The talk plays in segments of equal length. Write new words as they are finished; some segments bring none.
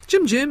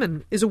Jim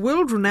Jermyn is a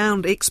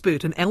world-renowned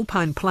expert in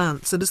alpine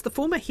plants and is the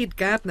former head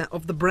gardener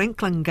of the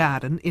Branklyn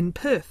Garden in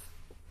Perth.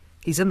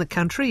 He's in the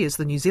country as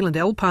the New Zealand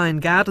Alpine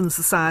Garden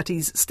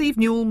Society's Steve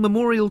Newall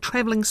Memorial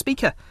Travelling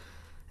Speaker,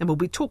 and will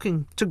be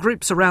talking to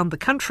groups around the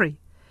country.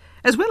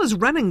 As well as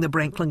running the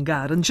Branklyn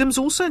Garden, Jim's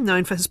also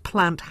known for his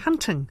plant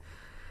hunting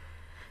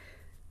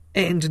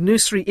and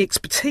nursery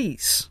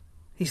expertise.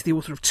 He's the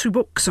author of 2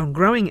 books on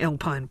growing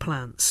alpine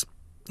plants.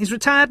 He's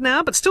retired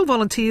now, but still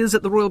volunteers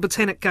at the Royal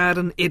Botanic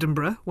Garden,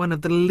 Edinburgh, one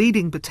of the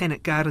leading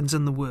botanic gardens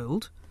in the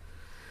world.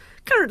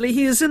 Currently,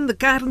 he is in the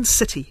Garden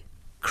City,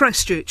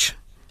 Christchurch.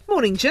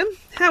 Morning, Jim.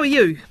 How are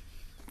you?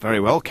 Very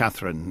well,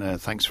 Catherine.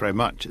 Thanks very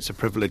much. It's a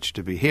privilege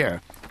to be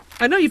here.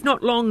 I know you've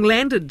not long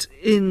landed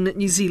in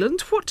New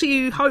Zealand. What do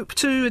you hope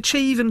to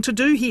achieve and to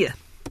do here?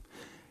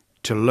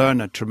 To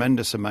learn a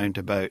tremendous amount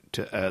about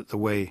the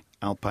way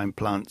alpine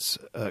plants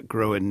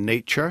grow in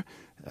nature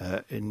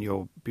in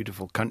your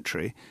beautiful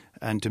country,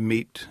 and to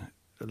meet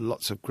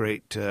lots of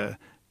great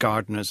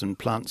gardeners and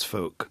plants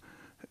folk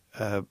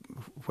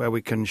where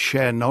we can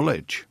share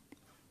knowledge.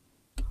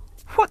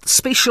 What's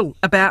special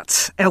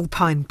about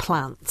alpine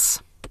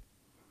plants?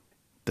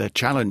 They're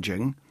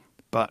challenging,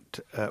 but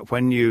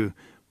when you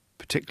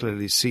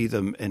particularly see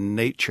them in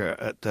nature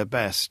at their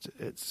best,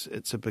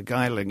 it's a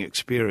beguiling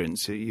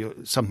experience,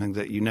 something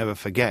that you never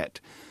forget.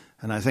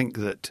 And I think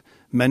that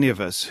many of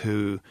us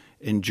who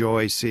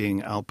enjoy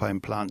seeing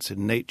alpine plants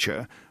in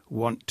nature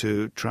want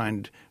to try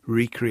and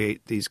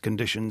recreate these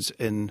conditions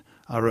in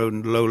our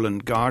own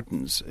lowland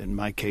gardens, in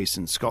my case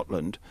in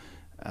Scotland.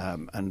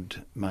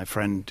 And my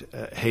friend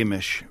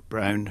Hamish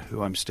Brown,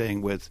 who I'm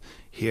staying with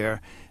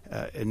here,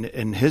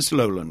 in his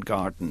lowland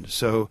garden.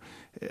 So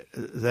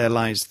there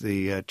lies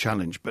the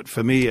challenge. But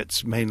for me,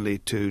 it's mainly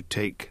to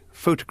take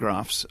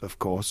photographs, of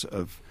course,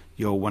 of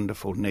your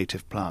wonderful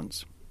native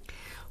plants.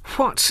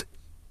 What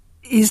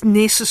is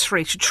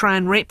necessary to try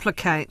and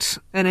replicate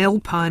an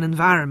alpine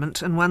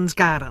environment in one's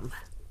garden?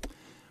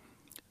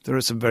 There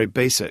are some very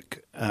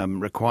basic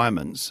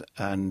requirements,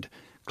 and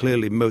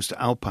clearly most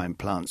alpine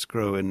plants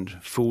grow in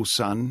full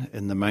sun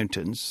in the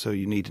mountains, so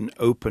you need an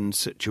open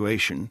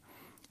situation.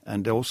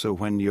 And also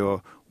when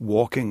you're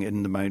walking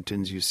in the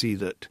mountains, you see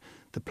that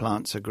the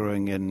plants are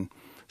growing in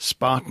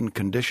Spartan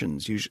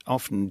conditions,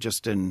 often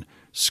just in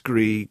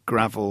scree,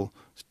 gravel,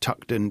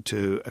 tucked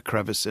into a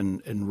crevice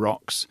in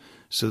rocks.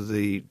 So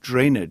the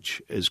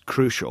drainage is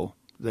crucial.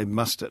 They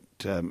must at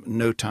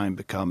no time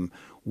become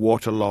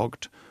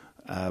waterlogged.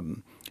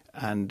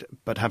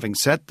 But having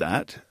said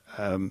that,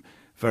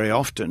 very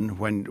often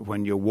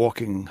when you're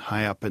walking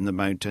high up in the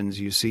mountains,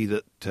 you see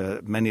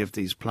that many of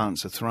these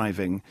plants are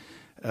thriving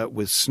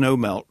with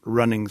snowmelt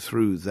running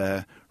through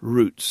their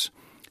roots.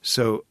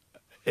 So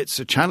it's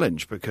a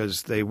challenge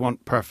because they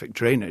want perfect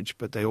drainage,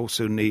 but they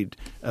also need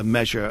a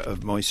measure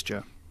of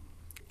moisture.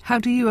 How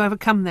do you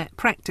overcome that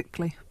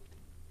practically?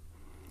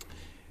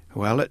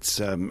 Well, it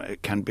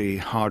can be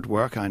hard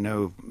work. I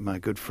know my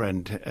good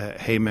friend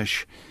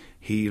Hamish,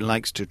 he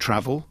likes to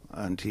travel,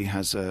 and he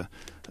has a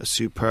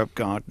superb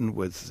garden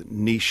with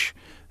niche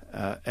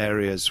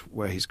areas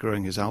where he's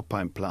growing his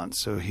alpine plants.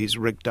 So he's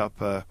rigged up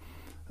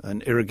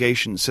an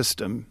irrigation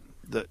system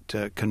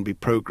that can be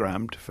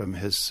programmed from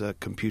his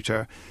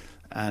computer,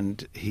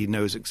 and he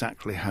knows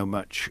exactly how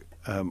much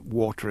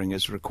watering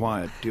is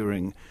required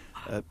during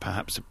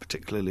perhaps a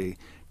particularly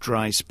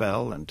dry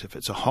spell. And if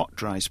it's a hot,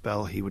 dry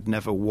spell, he would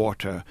never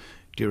water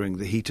during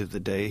the heat of the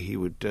day. He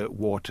would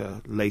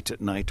water late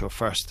at night or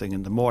first thing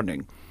in the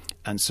morning.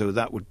 And so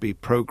that would be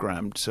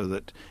programmed so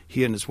that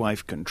he and his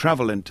wife can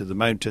travel into the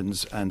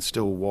mountains and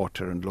still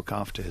water and look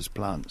after his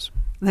plants.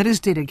 That is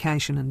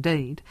dedication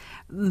indeed.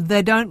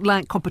 They don't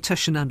like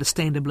competition,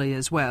 understandably,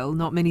 as well.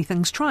 Not many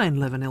things try and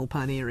live in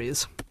alpine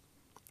areas.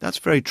 That's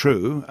very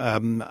true.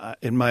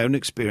 In my own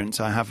experience,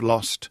 I have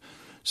lost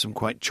some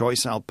quite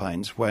choice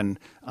alpines when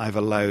I've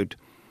allowed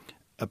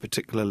a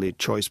particularly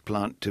choice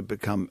plant to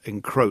become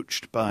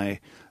encroached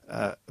by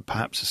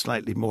perhaps a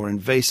slightly more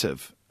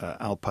invasive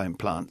alpine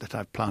plant that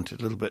I've planted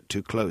a little bit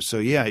too close. So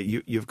yeah,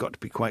 you've got to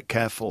be quite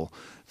careful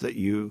that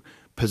you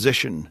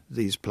position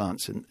these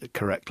plants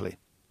correctly.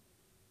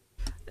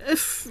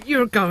 If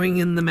you're going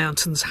in the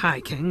mountains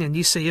hiking and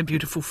you see a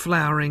beautiful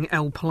flowering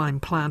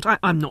alpine plant,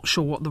 I'm not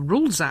sure what the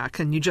rules are.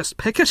 Can you just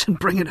pick it and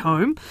bring it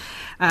home?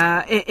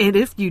 And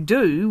if you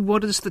do,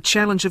 what is the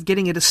challenge of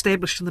getting it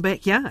established in the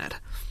backyard?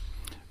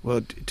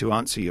 Well, to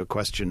answer your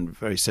question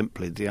very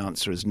simply, the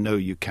answer is no,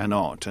 you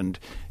cannot. And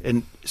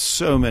in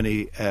so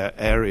many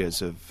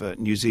areas of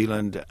New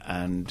Zealand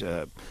and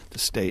the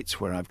States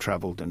where I've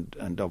travelled,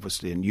 and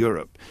obviously in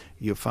Europe,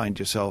 you find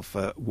yourself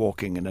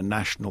walking in a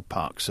national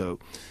park. So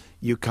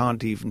you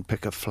can't even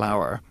pick a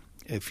flower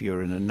if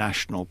you're in a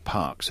national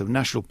park. So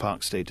national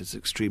park status is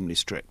extremely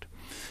strict.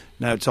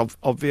 Now, it's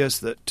obvious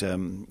that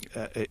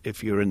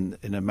if you're in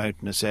a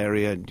mountainous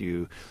area and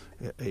you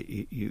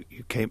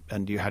came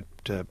and you had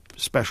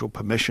special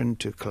permission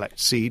to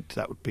collect seed,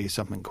 that would be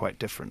something quite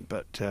different.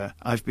 But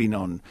I've been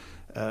on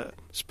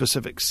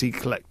specific seed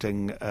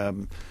collecting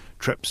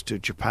trips to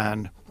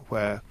Japan,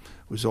 where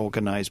it was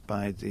organised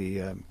by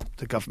the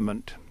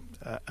government,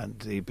 and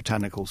the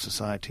botanical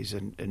societies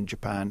in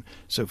Japan.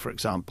 So, for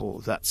example,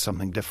 that's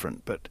something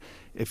different. But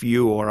if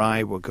you or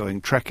I were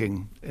going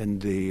trekking in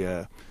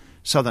the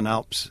Southern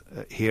Alps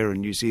here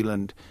in New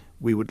Zealand,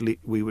 we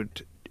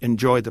would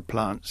enjoy the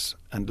plants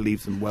and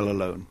leave them well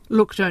alone.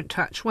 Look, don't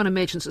touch. One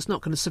imagines it's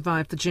not going to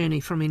survive the journey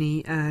from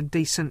any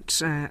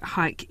decent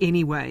hike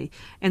anyway.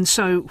 And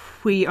so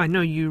I know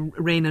you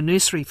ran a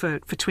nursery for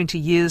 20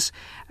 years.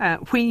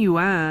 When you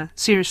are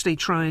seriously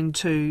trying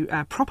to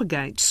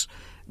propagate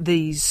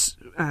these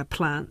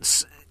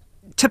plants,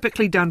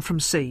 typically done from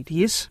seed,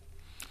 yes?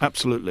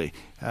 Absolutely.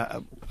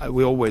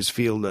 We always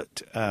feel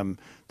that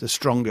the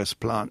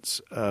strongest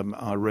plants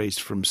are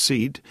raised from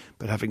seed.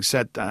 But having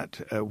said that,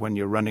 when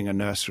you're running a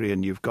nursery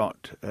and you've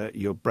got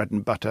your bread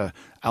and butter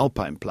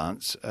Alpine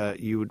plants,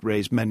 you would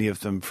raise many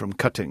of them from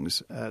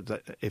cuttings.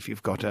 That if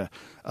you've got a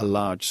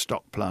large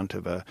stock plant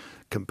of a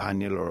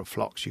campanula or a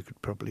phlox, you could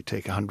probably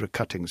take 100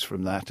 cuttings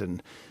from that,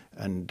 and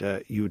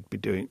you would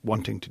be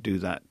wanting to do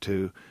that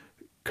to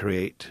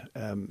create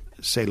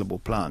saleable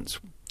plants.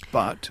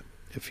 But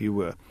if you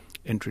were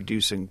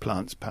introducing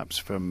plants perhaps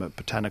from a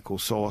botanical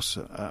source,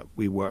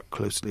 we work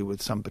closely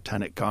with some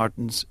botanic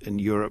gardens in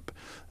Europe.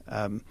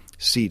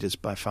 Seed is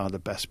by far the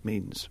best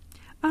means.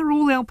 Are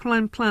all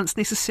alpine plants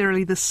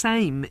necessarily the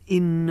same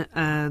in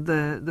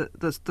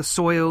the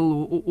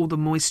soil or the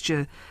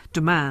moisture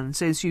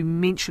demands? As you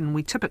mentioned,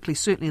 we typically,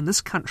 certainly in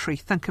this country,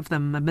 think of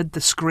them amid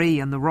the scree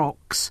and the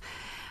rocks,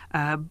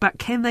 but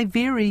can they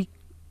vary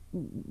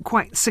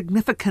quite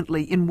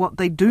significantly in what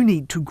they do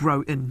need to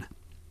grow in?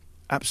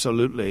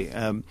 Absolutely.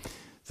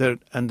 There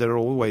are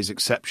always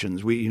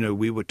exceptions.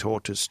 We were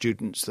taught as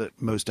students that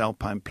most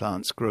alpine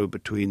plants grow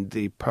between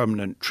the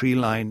permanent tree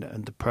line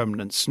and the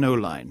permanent snow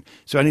line.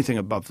 So anything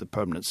above the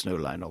permanent snow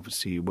line,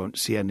 obviously you won't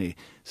see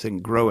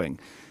anything growing.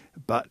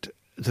 But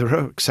there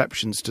are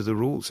exceptions to the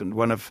rules. And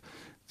one of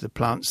the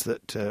plants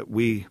that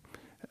we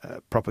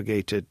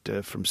propagated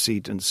from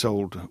seed and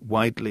sold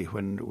widely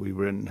when we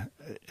were in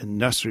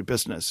nursery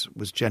business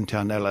was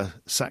Gentianella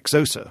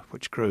saxosa,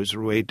 which grows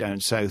way down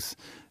south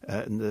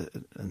in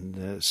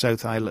the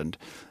South Island,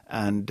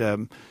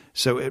 and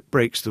so it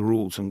breaks the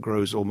rules and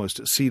grows almost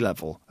at sea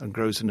level and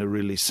grows in a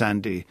really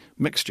sandy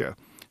mixture.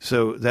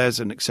 So there's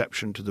an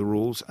exception to the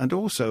rules. And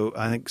also,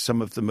 I think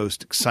some of the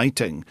most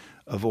exciting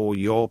of all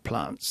your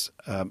plants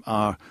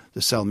are the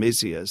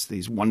salmisias,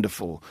 these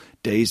wonderful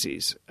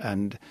daisies.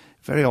 And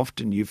very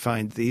often you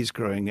find these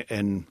growing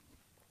in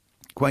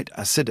quite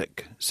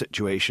acidic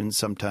situations,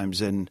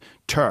 sometimes in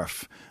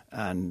turf,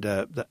 and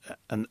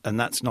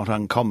that's not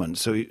uncommon.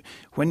 So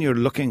when you're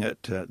looking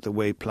at the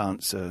way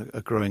plants are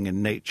growing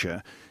in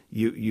nature,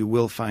 you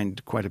will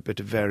find quite a bit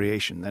of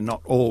variation. They're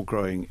not all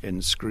growing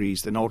in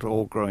screes. They're not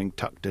all growing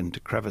tucked into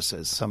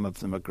crevices. Some of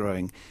them are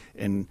growing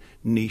in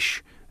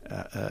niche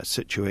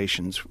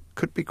situations.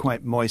 Could be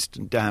quite moist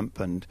and damp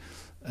and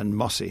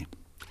mossy.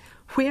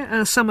 Where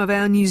are some of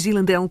our New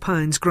Zealand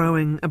alpines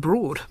growing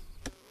abroad?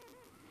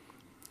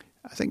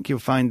 I think you'll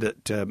find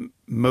that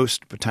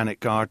most botanic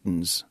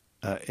gardens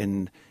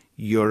in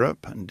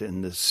Europe and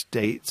in the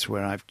States,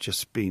 where I've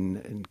just been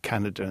in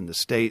Canada and the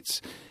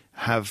States,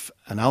 have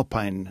an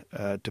alpine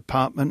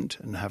department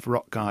and have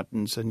rock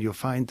gardens, and you'll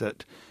find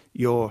that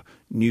your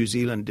New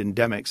Zealand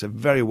endemics are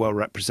very well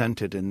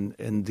represented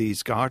in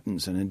these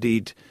gardens. And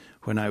indeed,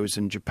 when I was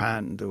in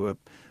Japan, there were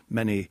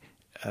many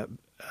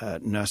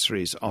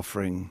nurseries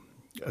offering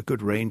a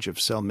good range of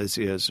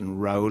salmisias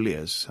and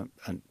raulias,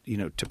 and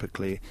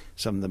typically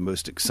some of the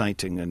most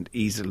exciting and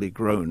easily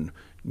grown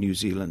New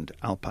Zealand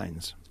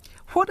alpines.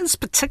 What is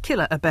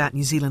particular about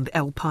New Zealand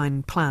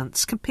alpine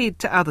plants compared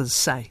to others,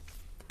 say?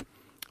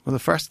 Well, the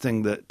first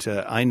thing that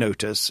I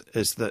notice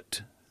is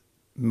that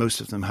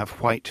most of them have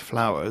white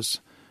flowers,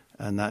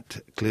 and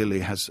that clearly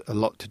has a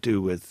lot to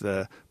do with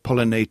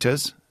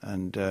pollinators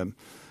and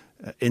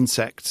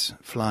insects.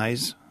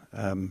 Flies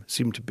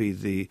seem to be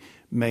the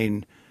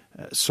main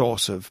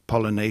source of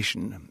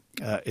pollination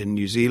in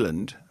New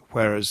Zealand,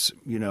 whereas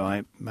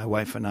my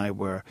wife and I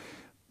were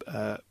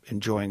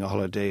enjoying a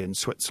holiday in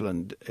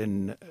Switzerland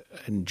in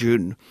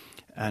June,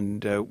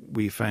 and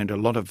we found a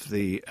lot of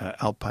the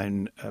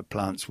alpine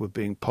plants were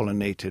being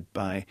pollinated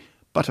by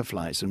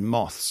butterflies and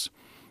moths,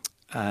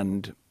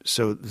 and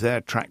so they're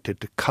attracted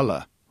to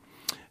colour.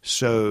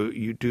 So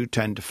you do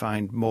tend to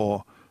find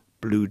more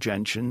blue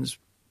gentians,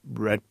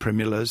 red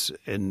primulas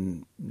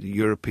in the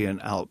European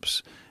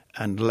Alps,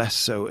 and less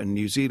so in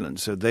New Zealand.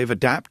 So they've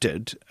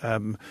adapted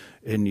in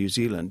New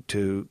Zealand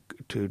to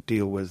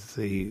deal with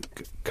the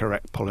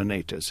correct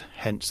pollinators,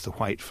 hence the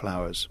white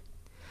flowers.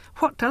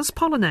 What does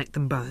pollinate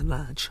them by and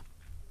large?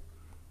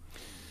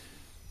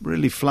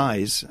 Really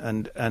flies,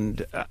 and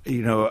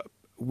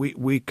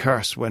we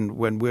curse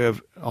when we're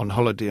on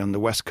holiday on the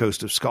west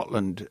coast of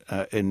Scotland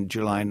in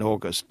July and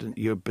August, and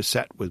you're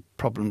beset with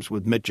problems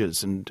with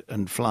midges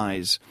and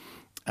flies.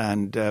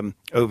 And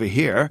over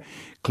here,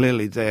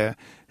 clearly they're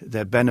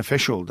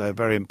beneficial. They're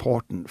very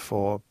important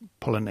for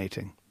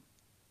pollinating.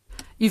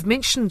 You've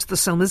mentioned the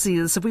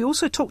salmisias. Have we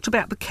also talked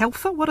about the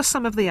kelfer? What are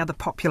some of the other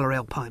popular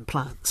alpine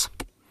plants?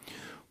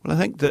 Well, I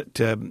think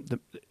that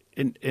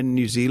in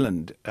New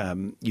Zealand,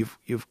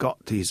 you've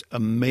got these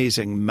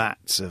amazing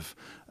mats of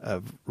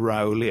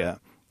Raulia,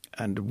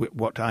 and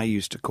what I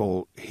used to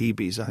call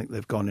Hebes. I think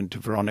they've gone into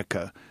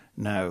Veronica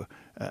now.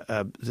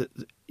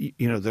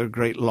 There are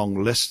great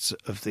long lists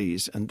of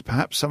these, and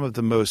perhaps some of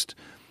the most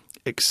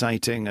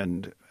exciting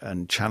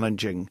and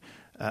challenging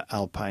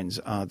alpines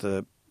are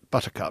the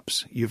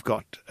buttercups. You've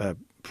got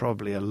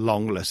probably a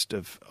long list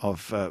of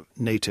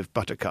native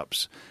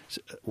buttercups.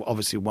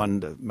 Obviously,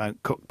 the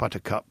Mount Cook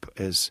buttercup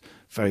is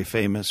very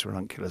famous,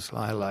 Ranunculus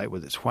lili,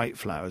 with its white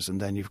flowers, and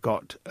then you've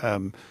got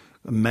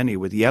many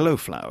with yellow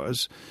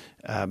flowers,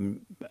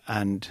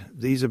 and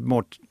these are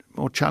more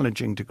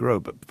challenging to grow,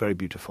 but very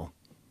beautiful.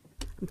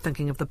 I'm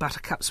thinking of the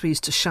buttercups we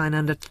used to shine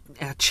under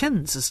our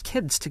chins as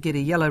kids to get a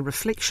yellow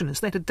reflection. Is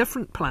that a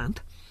different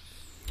plant?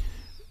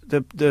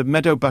 The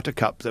meadow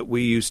buttercup that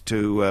we used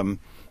to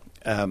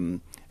I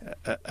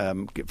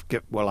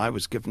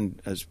was given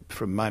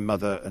from my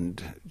mother,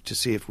 and to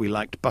see if we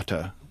liked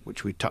butter,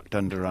 which we tucked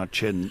under our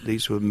chin.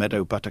 These were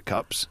meadow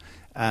buttercups,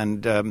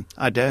 and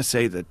I dare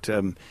say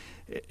that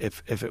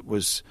if it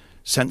was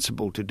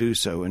sensible to do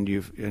so, and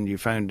you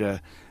found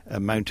a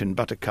mountain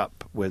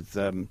buttercup with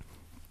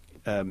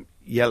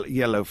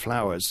yellow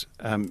flowers,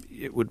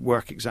 it would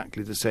work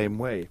exactly the same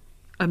way.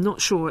 I'm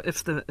not sure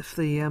if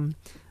the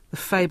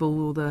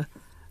fable or the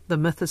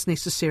myth is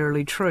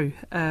necessarily true,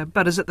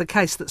 but is it the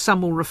case that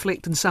some will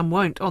reflect and some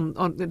won't,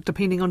 on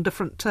depending on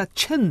different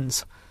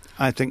chins?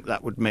 I think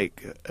that would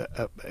make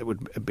it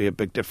would be a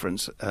big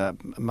difference.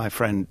 My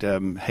friend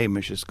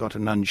Hamish has got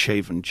an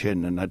unshaven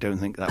chin, and I don't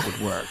think that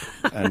would work.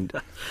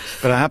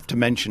 But I have to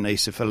mention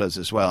Acephilas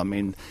as well. I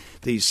mean,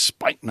 these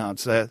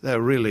spikenards,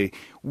 they're really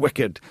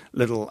wicked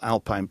little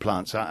alpine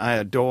plants. I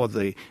adore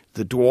the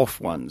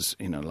dwarf ones,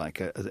 like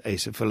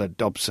Acephila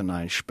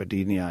dobsoni,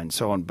 spadinii, and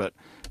so on. But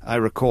I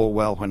recall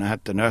well when I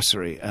had the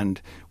nursery,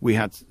 and we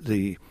had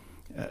the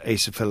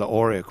Acephila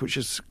aurea, which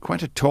is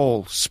quite a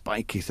tall,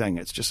 spiky thing.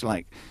 It's just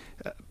like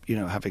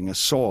having a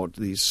sword,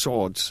 these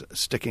swords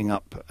sticking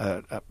up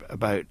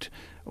about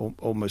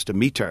almost a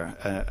metre.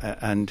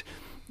 And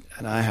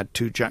I had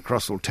 2 Jack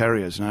Russell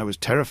Terriers, and I was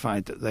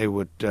terrified that they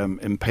would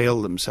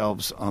impale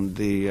themselves on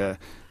the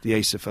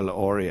Acephila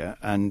aurea.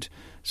 And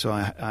so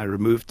I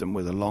removed them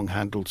with a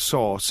long-handled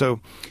saw. So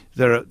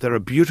there are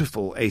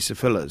beautiful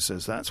Acephilas,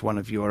 as that's one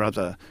of your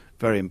other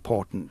very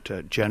important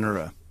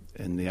genera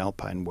in the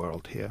alpine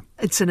world here.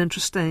 It's an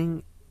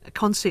interesting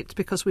concept,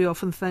 because we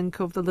often think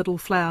of the little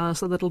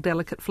flowers, the little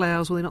delicate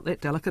flowers. Well, they're not that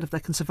delicate if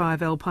they can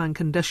survive alpine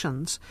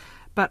conditions.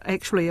 But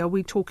actually, are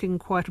we talking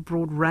quite a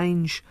broad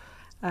range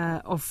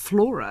of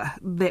flora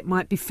that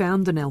might be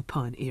found in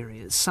alpine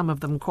areas, some of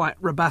them quite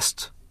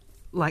robust,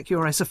 like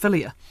your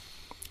Acephilia?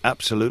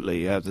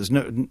 Absolutely, yeah. There's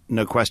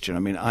no question. I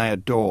mean, I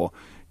adore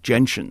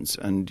gentians,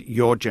 and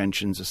your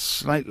gentians are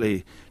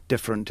slightly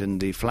different in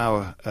the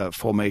flower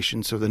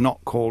formation, so they're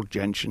not called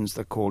gentians,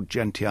 they're called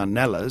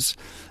gentianellas,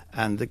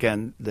 and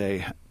again,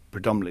 they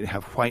predominantly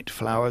have white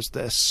flowers.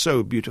 They're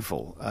so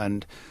beautiful,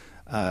 and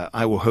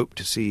I will hope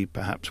to see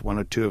perhaps 1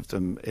 or 2 of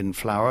them in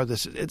flower.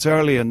 It's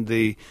early in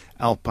the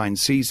alpine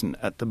season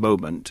at the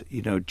moment.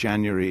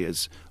 January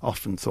is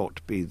often thought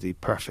to be the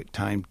perfect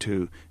time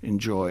to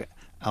enjoy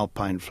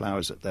alpine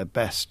flowers at their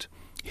best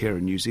here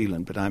in New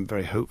Zealand, but I'm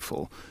very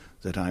hopeful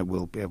that I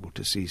will be able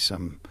to see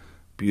some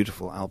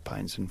beautiful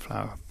alpines in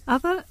flower.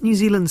 Other New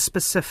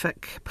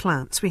Zealand-specific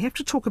plants, we have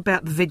to talk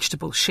about the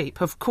vegetable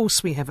sheep. Of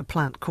course we have a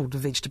plant called the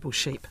vegetable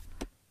sheep.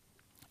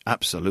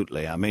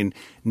 Absolutely. I mean,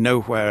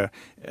 nowhere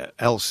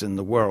else in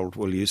the world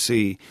will you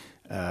see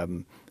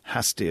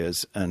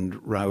hastias and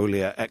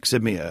Raulia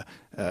eximia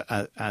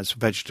as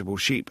vegetable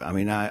sheep. I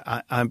mean,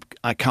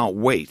 I can't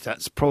wait.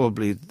 That's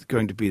probably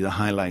going to be the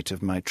highlight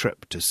of my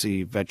trip, to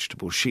see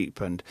vegetable sheep.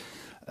 And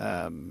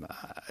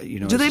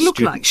do they look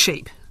like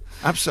sheep?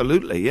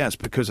 Absolutely, yes,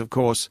 because of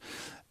course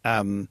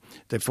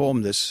they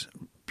form this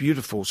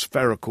beautiful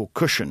spherical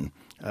cushion,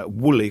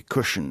 woolly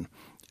cushion,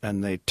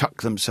 and they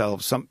tuck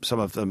themselves. Some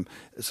of them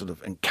sort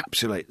of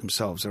encapsulate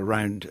themselves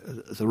around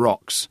the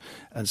rocks,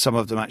 and some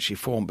of them actually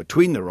form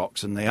between the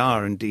rocks, and they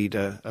are indeed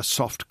a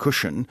soft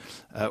cushion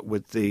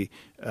with the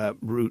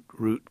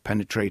root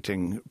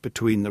penetrating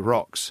between the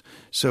rocks.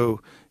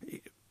 So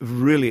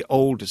really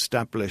old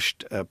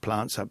established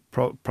plants are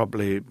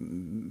probably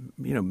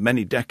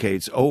many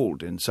decades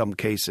old in some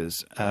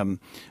cases,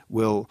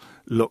 will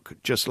look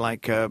just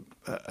like a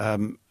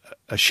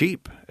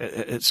sheep.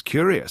 It's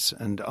curious,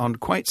 and on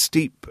quite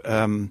steep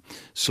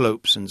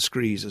slopes and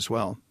screes as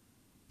well.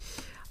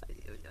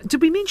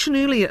 Did we mention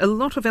earlier a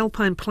lot of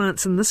alpine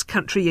plants in this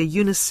country are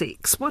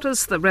unisex? What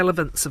is the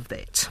relevance of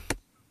that?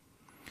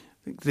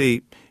 I think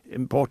the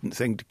important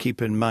thing to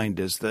keep in mind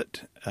is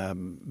that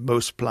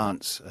most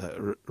plants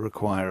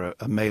require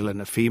a male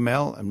and a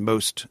female, and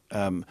most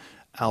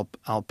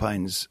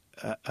alpines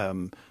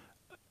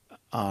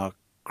are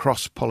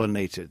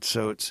cross-pollinated.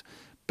 So it's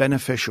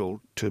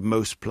beneficial to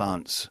most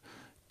plants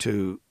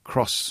to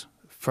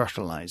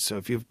cross-fertilize. So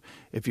if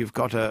you've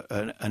got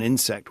an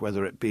insect,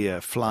 whether it be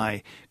a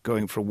fly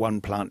going from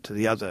one plant to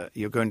the other,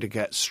 you're going to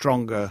get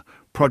stronger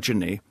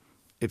progeny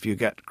if you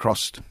get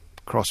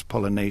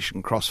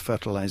cross-pollination,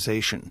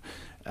 cross-fertilization.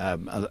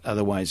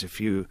 Otherwise,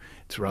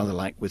 it's rather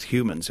like with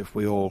humans. If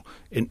we all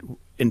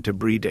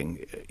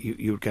interbreeding,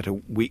 you would get a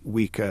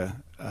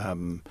weaker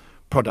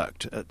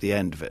product at the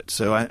end of it.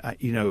 So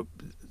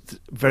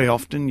very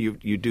often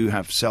you do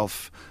have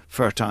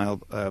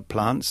self-fertile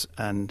plants,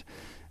 and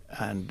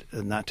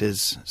that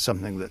is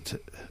something that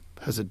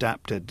has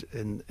adapted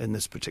in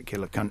this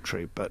particular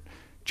country. But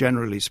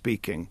generally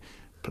speaking,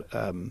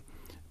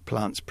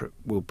 plants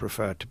will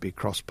prefer to be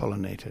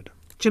cross-pollinated.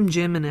 Jim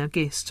Jermyn, our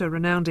guest, a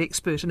renowned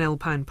expert in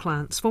alpine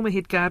plants, former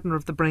head gardener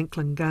of the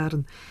Branklyn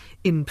Garden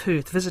in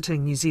Perth,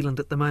 visiting New Zealand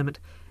at the moment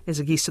as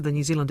a guest of the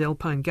New Zealand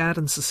Alpine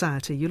Garden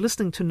Society. You're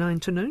listening to 9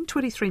 to Noon,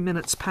 23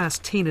 minutes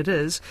past 10 it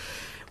is.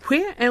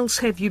 Where else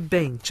have you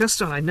been? Just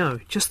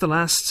the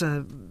last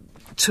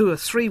 2 or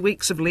 3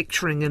 weeks of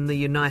lecturing in the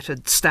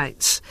United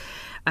States.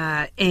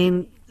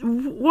 And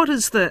what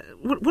is the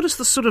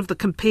sort of the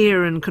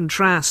compare and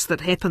contrast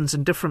that happens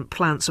in different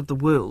parts of the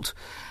world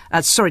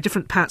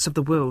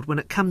when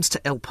it comes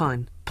to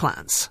alpine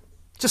plants?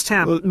 Just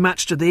how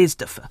much do theirs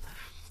differ?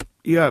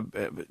 Yeah,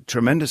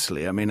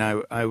 tremendously. I mean,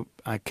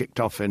 I kicked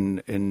off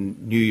in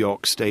New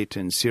York State,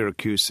 in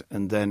Syracuse,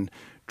 and then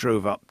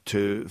drove up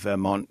to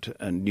Vermont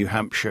and New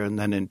Hampshire, and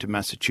then into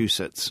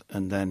Massachusetts,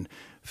 and then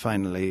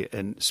finally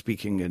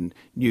speaking in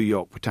New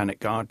York Botanic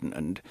Garden.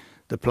 And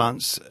the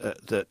plants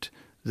that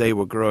they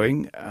were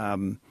growing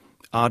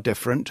are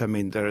different. I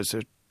mean, there is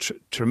a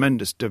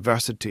tremendous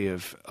diversity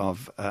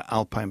of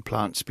alpine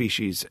plant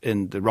species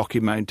in the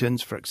Rocky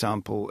Mountains, for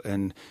example,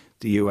 in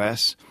the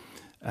US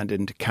and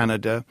into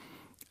Canada.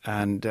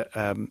 And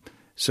the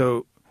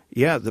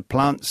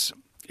plants,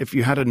 if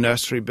you had a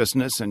nursery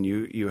business and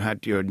you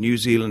had your New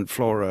Zealand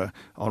flora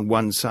on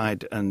one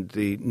side and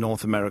the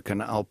North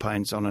American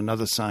alpines on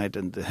another side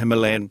and the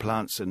Himalayan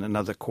plants in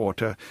another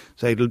quarter,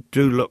 they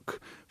do look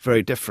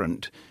very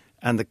different.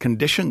 And the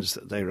conditions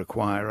that they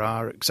require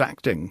are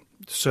exacting.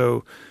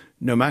 So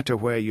no matter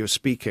where you're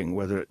speaking,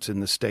 whether it's in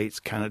the States,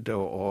 Canada,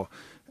 or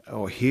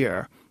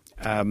here,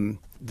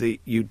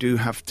 you do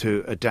have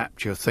to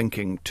adapt your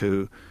thinking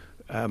to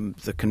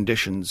the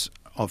conditions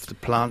of the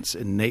plants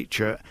in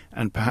nature,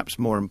 and perhaps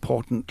more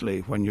importantly,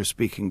 when you're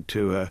speaking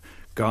to a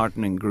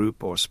gardening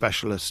group or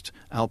specialist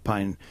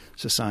alpine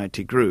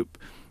society group,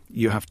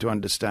 you have to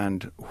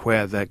understand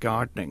where they're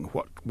gardening,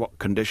 what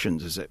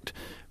conditions. Is it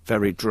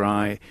very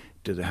dry?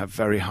 Do they have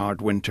very hard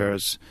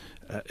winters?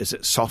 Is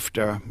it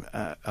softer?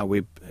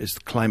 Is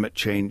climate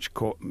change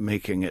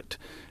making it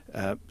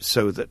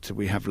so that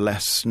we have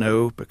less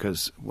snow?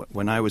 Because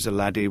when I was a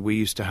laddie, we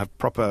used to have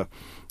proper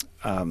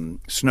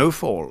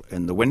snowfall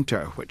in the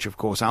winter, which of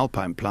course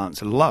alpine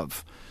plants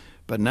love.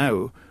 But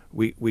now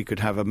we could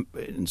have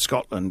in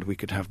Scotland we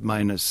could have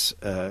minus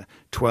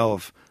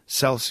 12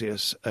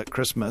 Celsius at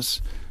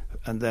Christmas,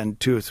 and then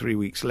 2 or 3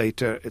 weeks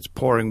later it's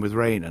pouring with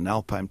rain, and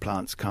alpine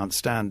plants can't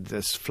stand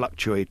this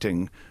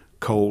fluctuating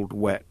cold,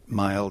 wet,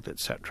 mild,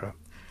 etc.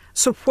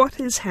 So what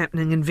is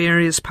happening in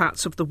various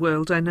parts of the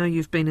world? I know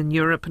you've been in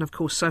Europe, and of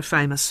course so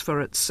famous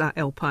for its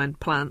alpine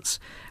plants.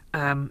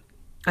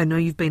 I know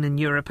you've been in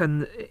Europe,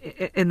 and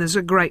there's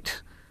a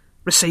great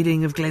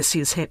receding of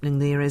glaciers happening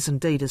there, as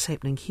indeed is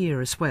happening here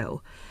as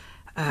well.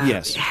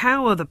 Yes.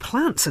 How are the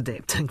plants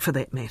adapting, for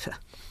that matter?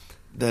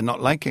 They're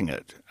not liking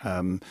it.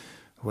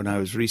 When I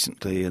was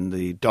recently in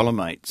the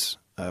Dolomites,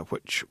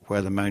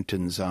 where the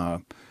mountains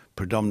are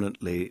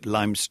predominantly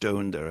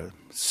limestone, there are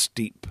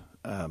steep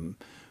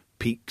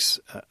peaks,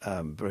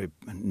 very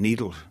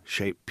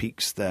needle-shaped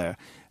peaks there,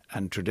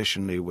 and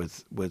traditionally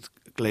with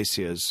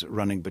glaciers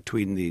running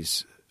between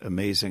these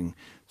amazing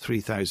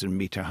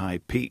 3,000-metre high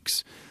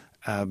peaks.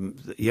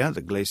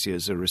 The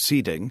glaciers are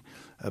receding,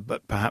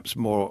 but perhaps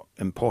more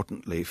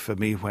importantly for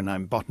me, when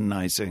I'm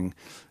botanizing,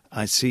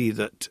 I see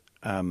that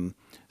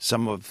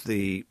some of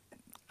the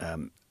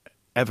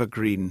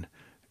evergreen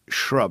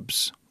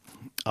shrubs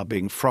are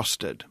being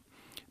frosted,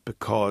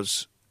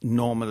 because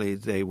normally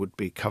they would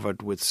be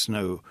covered with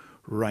snow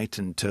right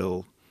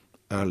until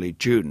early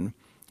June,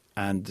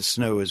 and the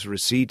snow has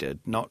receded,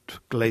 not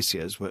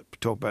glaciers, but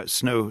talk about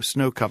snow.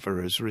 Snow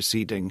cover is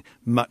receding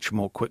much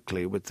more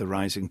quickly with the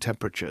rising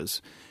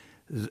temperatures,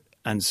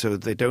 and so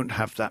they don't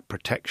have that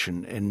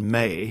protection in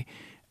May,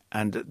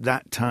 and at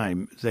that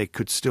time they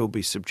could still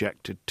be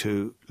subjected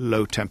to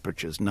low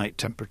temperatures, night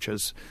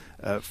temperatures,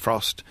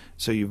 frost.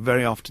 So you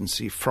very often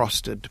see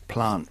frosted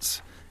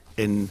plants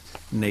in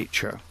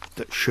nature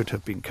that should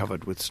have been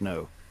covered with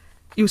snow.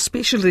 Your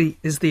specialty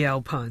is the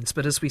alpines,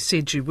 but as we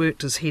said, you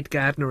worked as head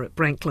gardener at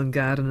Branklyn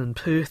Garden in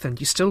Perth, and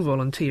you still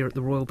volunteer at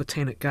the Royal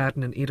Botanic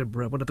Garden in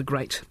Edinburgh, one of the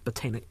great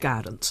botanic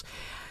gardens.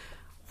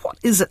 What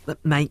is it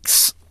that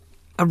makes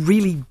a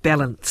really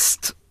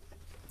balanced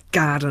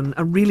garden,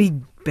 a really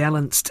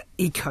balanced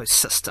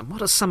ecosystem?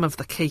 What are some of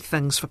the key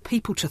things for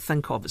people to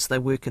think of as they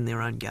work in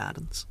their own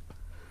gardens?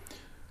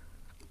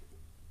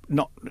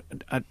 Not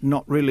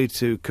really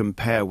to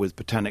compare with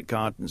botanic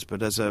gardens,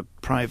 but as a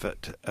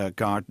private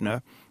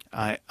gardener,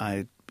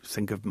 I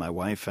think of my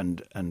wife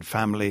and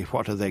family.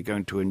 What are they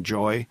going to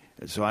enjoy?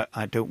 So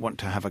I don't want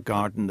to have a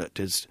garden that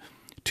is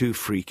too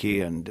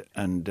freaky and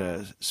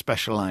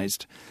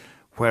specialised.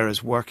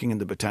 Whereas working in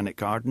the Botanic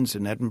Gardens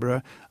in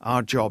Edinburgh,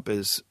 our job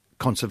is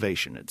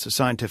conservation. It's a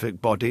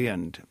scientific body,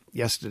 and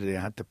yesterday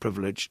I had the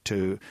privilege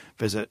to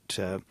visit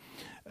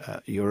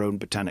your own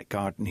Botanic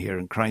Garden here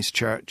in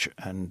Christchurch,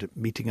 and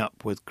meeting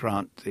up with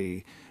Grant,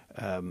 the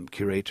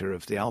curator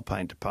of the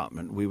Alpine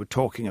department. We were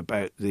talking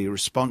about the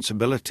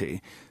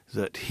responsibility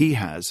that he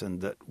has and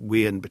that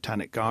we in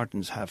Botanic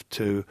Gardens have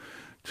to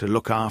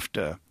look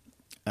after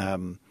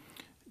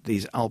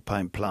these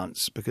alpine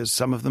plants, because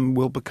some of them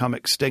will become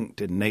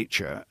extinct in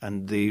nature,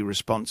 and the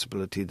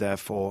responsibility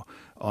therefore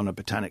on a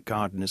botanic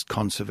garden is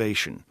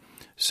conservation.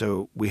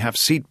 So we have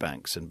seed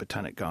banks in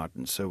Botanic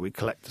Gardens. So we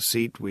collect the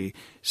seed, we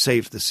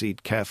save the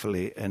seed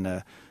carefully in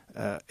a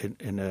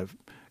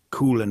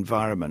cool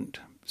environment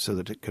so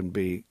that it can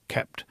be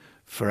kept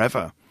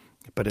forever.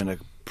 But in a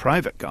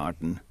private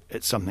garden,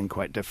 it's something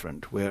quite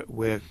different.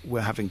 We're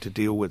having to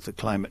deal with the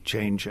climate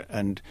change,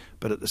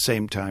 but at the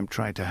same time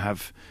try to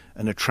have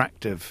an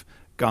attractive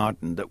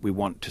garden that we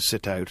want to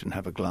sit out and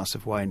have a glass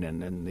of wine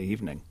in the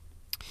evening.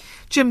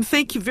 Jim,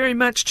 thank you very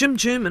much. Jim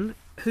Jermyn,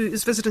 who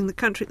is visiting the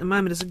country at the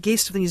moment as a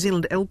guest of the New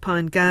Zealand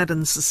Alpine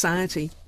Garden Society.